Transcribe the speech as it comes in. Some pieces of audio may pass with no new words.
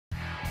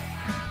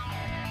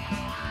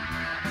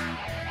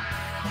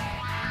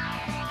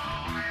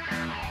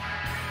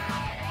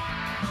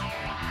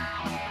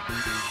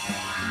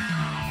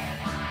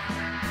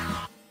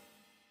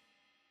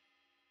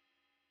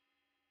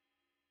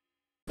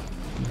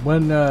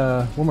when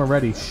we're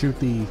ready, shoot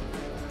the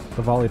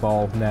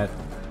volleyball net.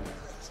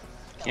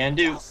 Can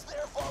do.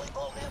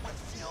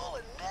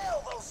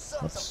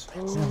 Oops.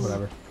 Yeah,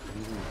 whatever.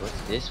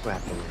 What's this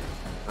weapon?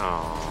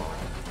 Aww.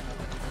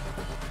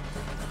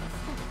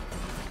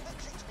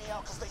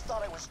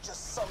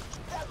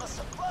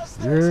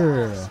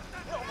 Yeah.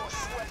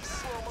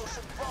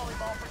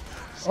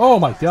 Oh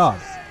my god.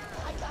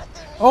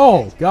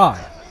 Oh god.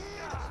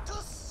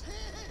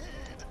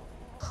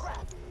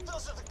 Crap,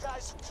 those are the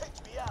guys who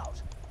kicked me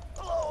out.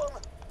 Blow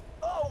them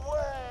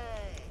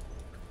away.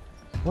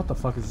 What the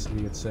fuck is this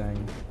idiot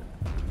saying?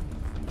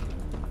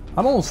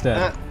 I'm almost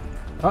dead.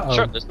 Uh-oh.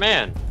 Shirtless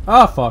man.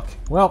 Ah, fuck.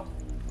 Well,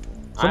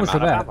 so much for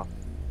that.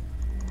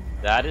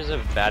 That is a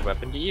bad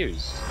weapon to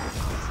use.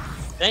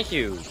 Thank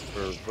you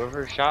for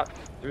whoever shot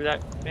through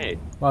that grenade.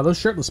 Wow, those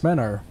shirtless men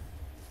are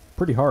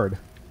pretty hard.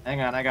 Hang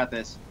on, I got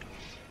this.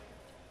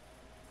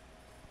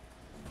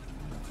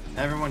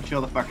 Everyone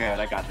chill the fuck out,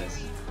 I got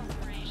this.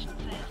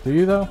 Do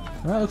you, though?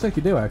 Well, it looks like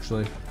you do,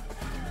 actually.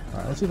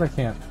 Alright, let's see if I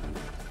can't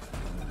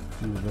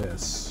do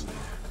this.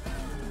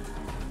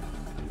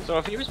 So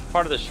if he was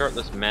part of the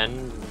shirtless men,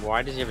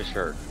 why does he have a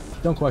shirt?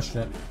 Don't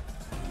question it.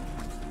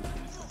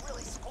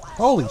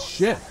 Holy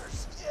shit!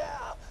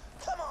 Yeah,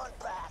 come on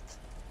back.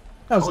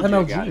 That was Told you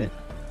I got MLG. it.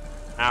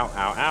 Ow,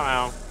 ow, ow,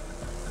 ow.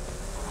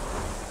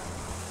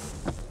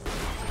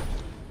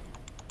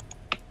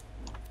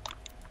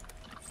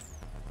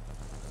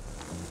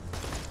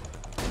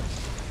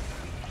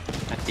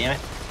 God damn it.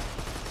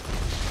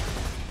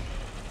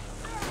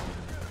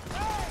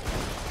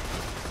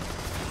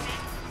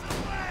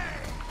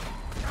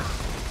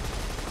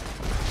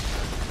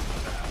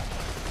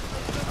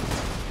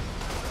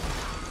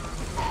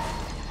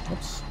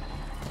 Oops.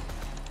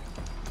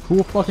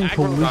 Cool fucking Aggro got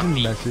collision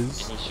me,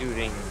 meshes. And he's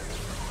shooting.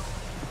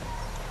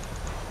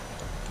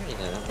 Okay,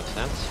 that makes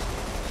sense.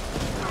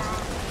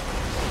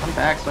 Come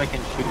back so I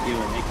can shoot you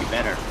and make you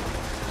better.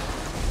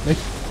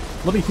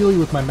 Let me heal you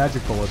with my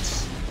magic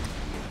bullets.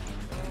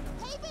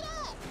 Keep it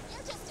up!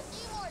 You're just a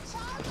few more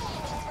charm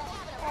bandits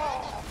from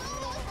having a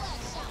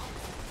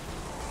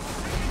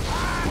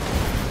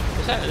random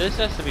bloodshot. This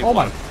has to be Oh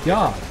one. my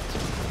god.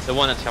 The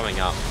one that's coming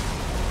up.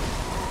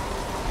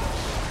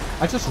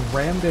 I just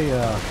rammed a,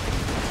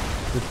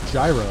 the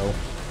gyro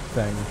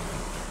thing.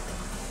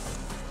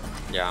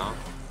 Yeah.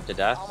 To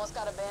death. Almost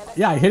got a bandit.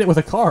 Yeah, I hit it with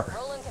a car.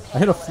 I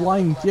hit a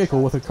flying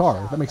vehicle with a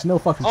car. That makes no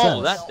fucking sense.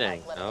 Oh, that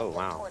thing. Oh,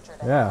 wow.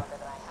 Yeah.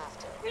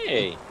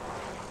 Hey.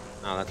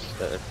 Oh, that's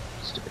the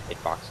stupid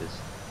hitboxes.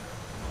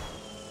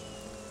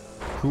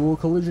 Cool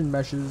collision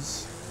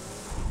meshes.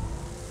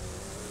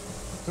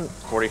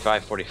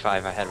 45,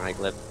 45, I had my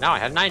clip. Now I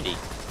have 90.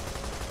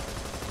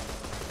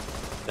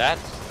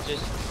 That's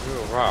just through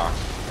a rock,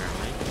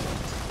 apparently.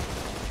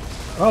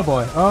 Oh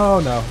boy. Oh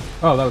no.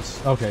 Oh, that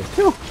was... Okay.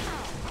 Phew.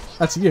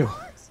 That's you.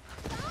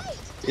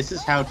 This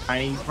is how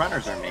tiny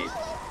runners are made.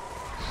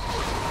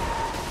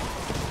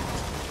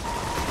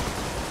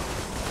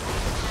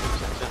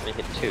 Accidentally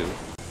hit 2.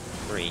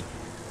 3.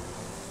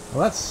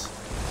 Well, that's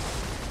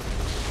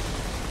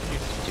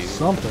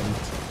something.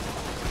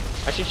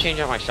 I should change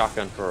out my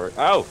shotgun for...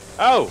 Oh!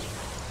 Oh!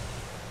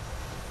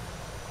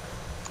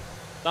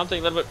 Something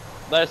a little bit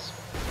less...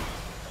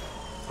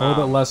 A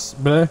little bit less...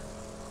 Bleh.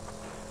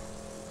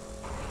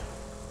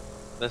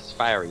 less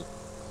fiery.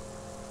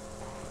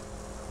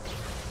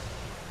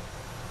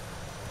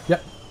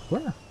 Yep.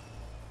 Where?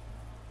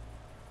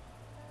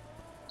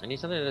 I need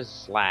something that's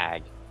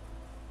slag.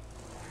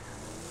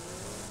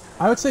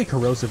 I would say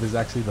corrosive is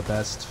actually the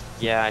best.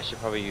 Yeah, I should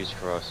probably use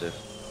corrosive.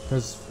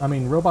 Because, I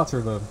mean, robots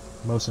are the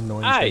most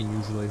annoying Hi. thing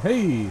usually.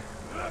 Hey!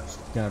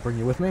 Can I bring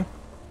you with me?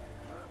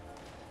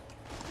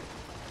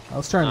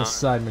 Let's try this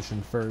side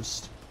mission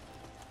first.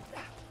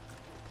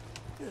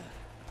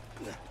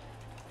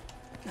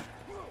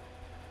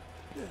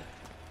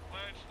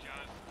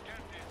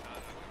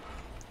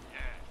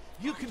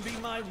 You can be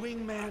my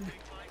wingman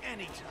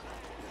anytime.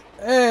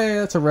 Hey,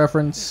 that's a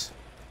reference.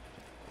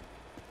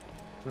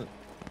 Feeling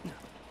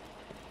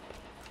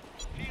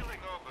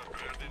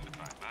overburdened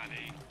by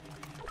money.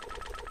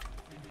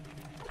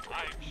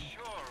 I'm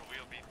sure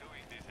we'll be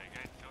doing this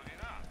again soon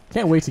enough.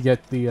 Can't wait to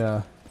get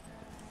the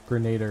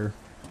grenadier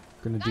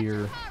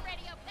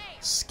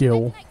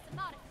skill.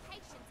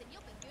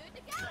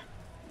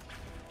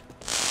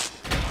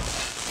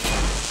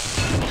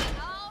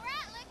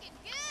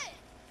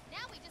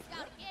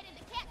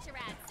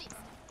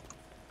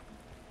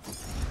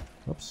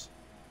 Oops.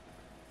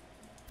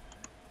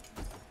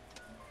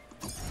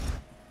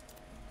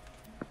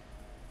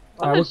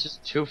 Well, it's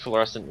just 2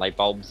 fluorescent light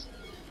bulbs.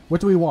 What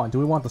do we want? Do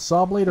we want the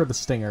saw blade or the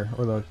stinger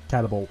or the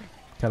catapult?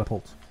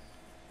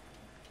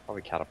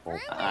 Probably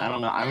catapult. I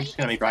don't know, I'm just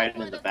gonna be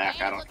riding in the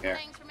back, I don't care.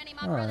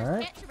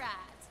 Alright.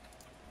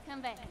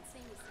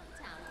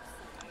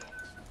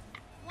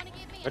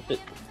 What the...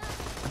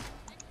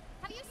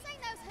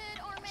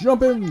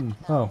 Jump in!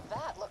 Oh.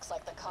 That looks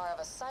like the car of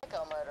a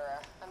psycho murderer.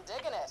 I'm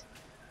digging it.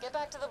 Get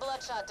back to the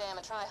bloodshot dam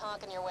and try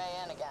honking your way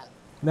in again.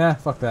 Nah,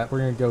 fuck that. We're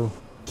gonna go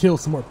kill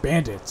some more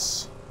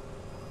bandits.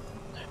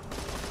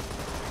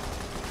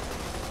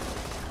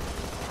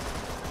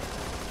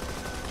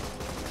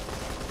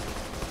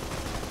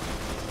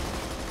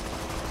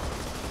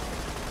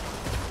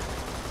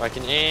 If I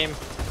can aim.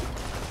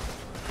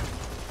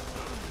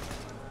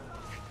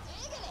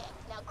 Digging it.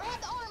 Now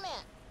grab the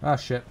ornament. Ah,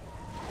 shit.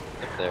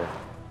 Up there.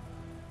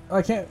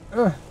 I can't.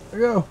 There we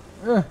go.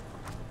 There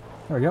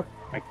we go.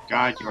 My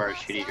God, you are a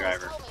shitty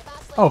driver.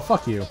 Oh,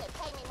 fuck you.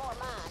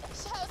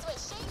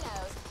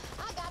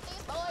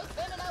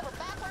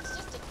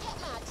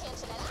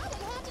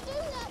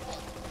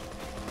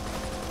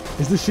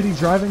 Is this shitty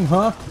driving,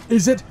 huh?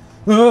 Is it?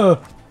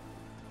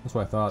 That's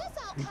what I thought.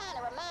 This all kind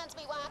of reminds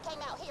me why I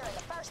came out here in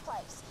the first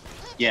place.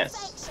 Lived Yes.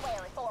 in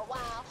sanctuary for a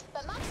while,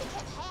 but Moxie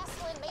kept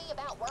hassling me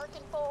about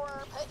working for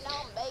her, putting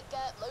on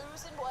makeup,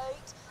 losing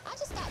weight. I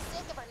just got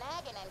sick of her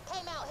nagging and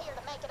came out here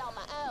to make it on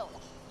my own.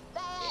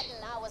 That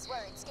and I was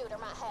worried Scooter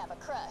might have a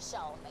crush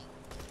on me.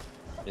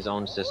 His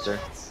own sister.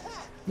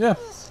 Yeah.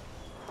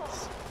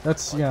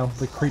 That's, you know,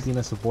 the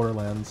creepiness of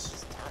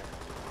Borderlands.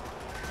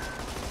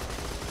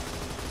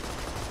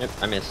 Yep,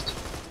 I missed.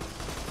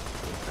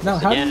 Now,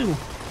 how do Again. you...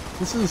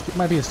 This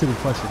might be a stupid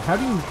question. How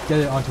do you get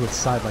it onto its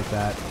side like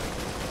that?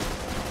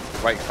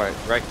 Right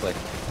click.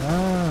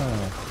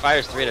 Ah.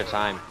 Fires 3 at a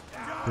time.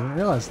 Didn't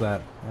realize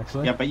that,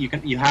 actually. Yeah, but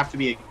you have to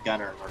be a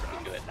gunner in order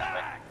to do it that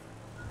way.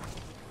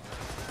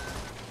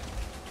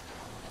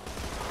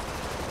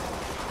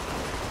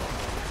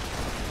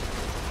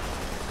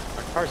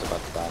 Our car's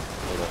about to die.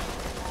 Hold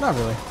up. Not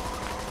really.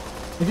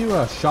 If you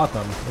shot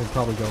them, it would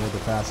probably go a little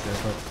bit faster,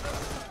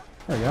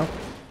 but... There you go.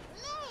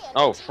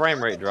 Oh,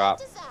 frame rate drop.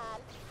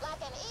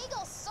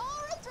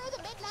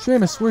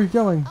 Seamus, where are you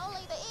going?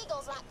 Only the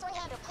eagle's like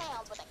 300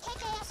 pounds with a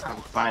kick-ass I'm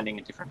finding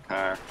a different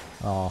car.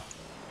 Oh.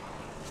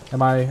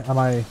 Am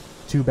I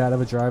too bad of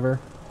a driver?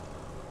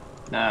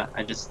 Nah,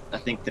 I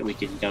think that we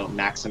can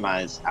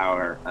maximize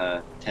our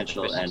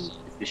potential and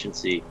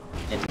efficiency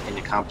in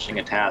accomplishing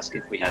a task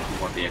if we had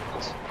more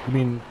vehicles. You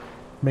mean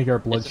make our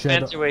It's a bloodshed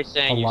fancy way of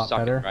saying a you lot suck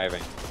better? at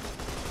driving.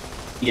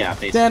 Yeah,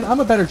 basically. Dan, I'm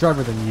a better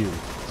driver than you.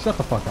 Shut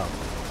the fuck up.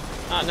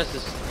 Not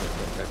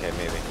necessarily. Okay,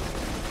 maybe.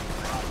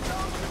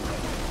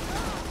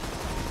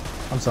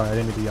 I'm sorry, I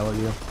didn't mean to yell at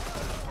you.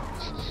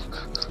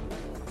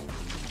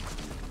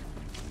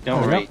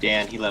 Don't Oh, worry, yep.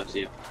 Dan, he loves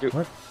you.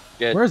 What?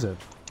 Good. Where is it?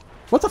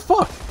 What the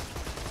fuck?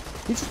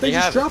 They You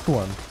just have dropped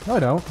one. No, I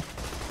don't.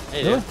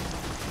 Hey, Really?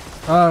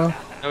 dude. Uh,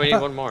 No, we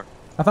need one more.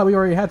 I thought we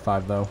already had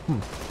 5 though.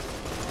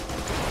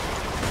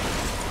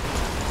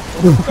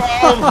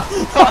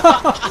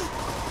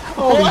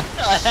 Holy What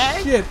the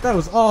heck? shit, that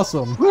was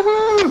awesome.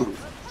 Woohoo!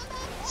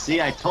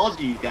 See, I told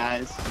you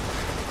guys.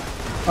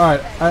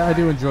 Alright, I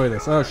do enjoy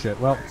this. Oh shit,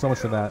 well, so much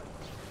for that.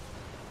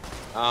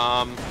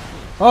 What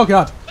Oh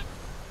god!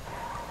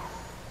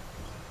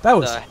 That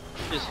was the heck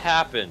just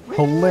happened?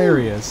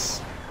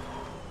 hilarious.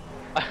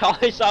 All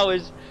I saw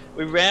was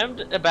we rammed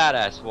a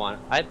badass one.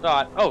 I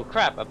thought, oh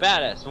crap, a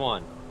badass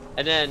one.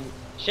 And then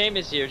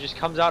Seamus here just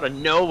comes out of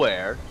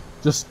nowhere.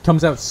 Just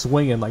comes out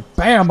swinging like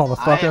BAM, I am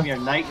motherfucker. your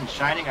knight in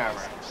shining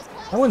armor.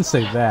 I wouldn't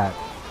say that.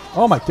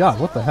 Oh my god,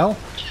 what the hell?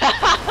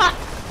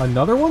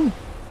 Another one?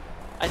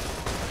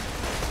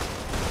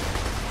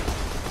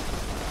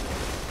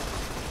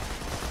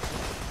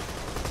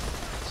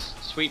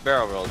 Sweet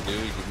barrel roll, dude.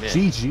 You missed.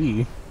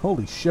 GG.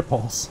 Holy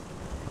shitballs.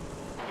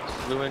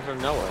 Flew in from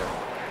nowhere.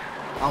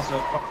 Also,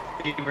 one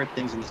of my favorite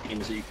things in this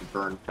game is that you can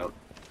burn out.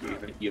 You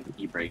have an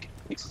e-brake.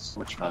 Makes it so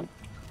much fun.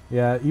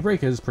 Yeah,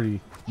 e-brake is pretty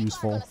You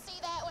useful. aren't gonna see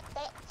that with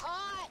that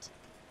hot.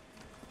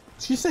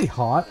 Did she say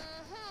hot?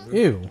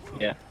 Ew.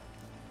 Yeah.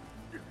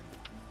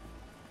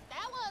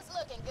 That one's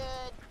looking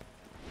good.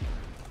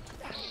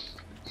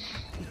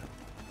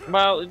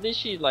 Well, at least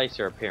she likes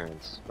her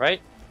appearance, right?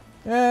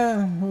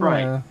 Yeah.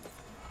 Right. yeah.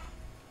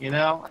 You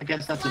know, I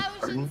guess that's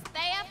Explosions, important.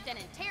 theft, and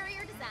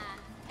interior design.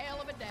 Hell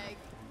of a day.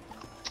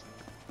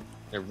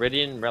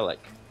 Iridian relic.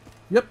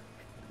 Yep.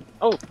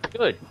 Oh,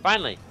 good.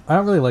 Finally. I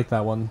don't really like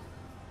that one.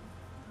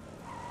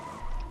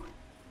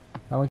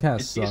 That one kind of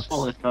It's sucks.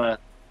 useful if,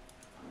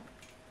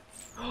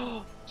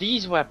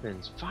 These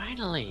weapons,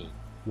 finally.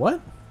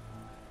 What?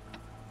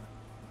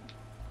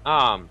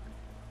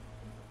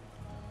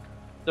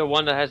 The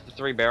one that has the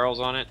 3 barrels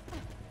on it.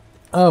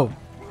 Oh.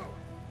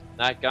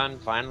 That gun,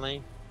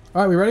 finally.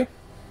 Alright, we ready?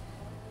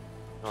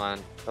 Hold on,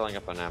 filling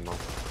up on ammo.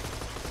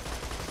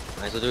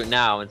 Might as well do it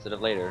now instead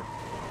of later.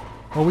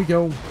 Well, we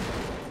go...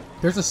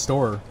 There's a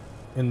store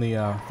in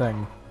the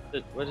thing.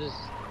 What is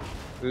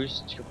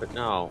boost? But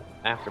no,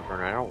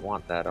 afterburner. I don't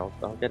want that. I'll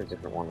get a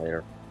different one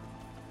later.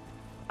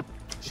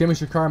 Seamus,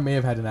 your car may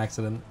have had an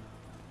accident.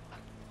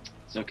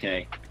 it's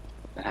okay.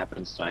 That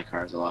happens to my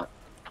cars a lot.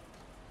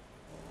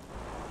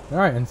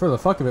 Alright, and for the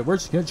fuck of it, we're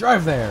just gonna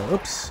drive there.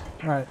 Oops.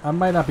 Alright, I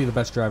might not be the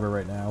best driver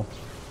right now.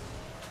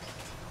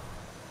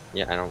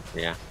 Yeah, I don't.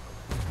 Yeah,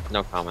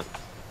 no comment.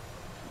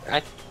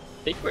 I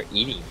think we're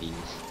eating these.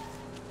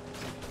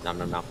 Nom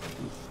nom nom.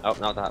 Oh,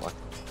 not that one.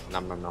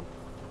 Nom nom nom.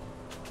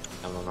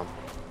 Nom nom nom.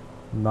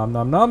 Nom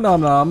nom nom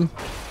nom nom.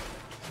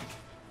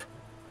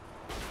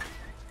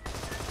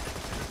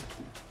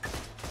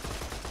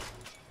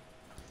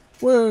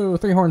 Whoa,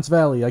 Three Horns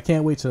Valley. I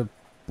can't wait to leave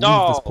this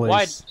No, place.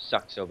 why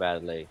suck so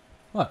badly?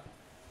 What?